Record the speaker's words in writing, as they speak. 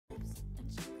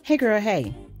Hey girl,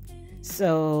 hey.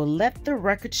 So let the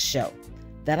record show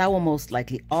that I will most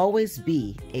likely always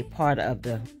be a part of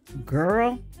the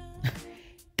girl,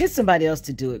 get somebody else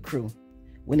to do it crew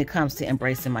when it comes to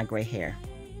embracing my gray hair.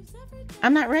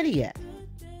 I'm not ready yet.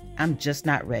 I'm just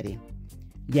not ready.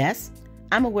 Yes,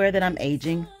 I'm aware that I'm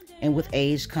aging, and with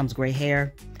age comes gray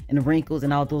hair and wrinkles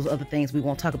and all those other things we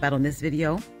won't talk about on this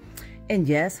video. And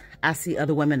yes, I see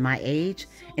other women my age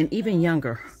and even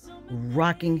younger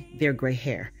rocking their gray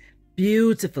hair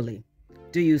beautifully.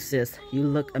 Do you, sis? You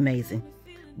look amazing.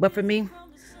 But for me,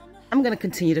 I'm going to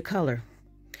continue to color.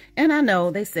 And I know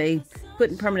they say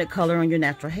putting permanent color on your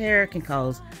natural hair can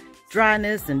cause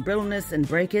dryness and brittleness and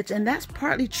breakage, and that's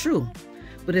partly true.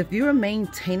 But if you're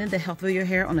maintaining the health of your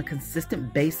hair on a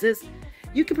consistent basis,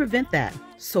 you can prevent that.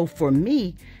 So for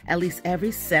me, at least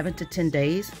every 7 to 10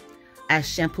 days, I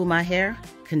shampoo my hair,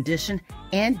 condition,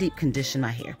 and deep condition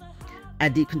my hair. I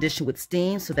deep condition with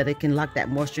steam so that it can lock that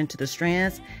moisture into the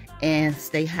strands and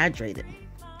stay hydrated.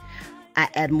 I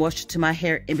add moisture to my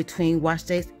hair in between wash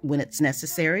days when it's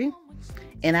necessary.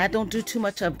 And I don't do too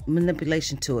much of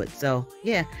manipulation to it. So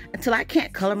yeah, until I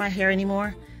can't color my hair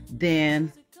anymore,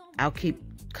 then I'll keep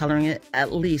coloring it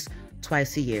at least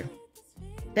twice a year.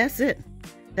 That's it.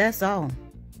 That's all.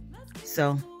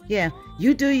 So yeah,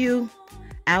 you do you,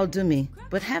 I'll do me.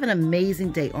 But have an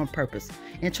amazing day on purpose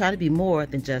and try to be more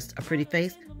than just a pretty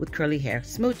face with curly hair.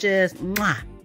 Smooches. Mwah.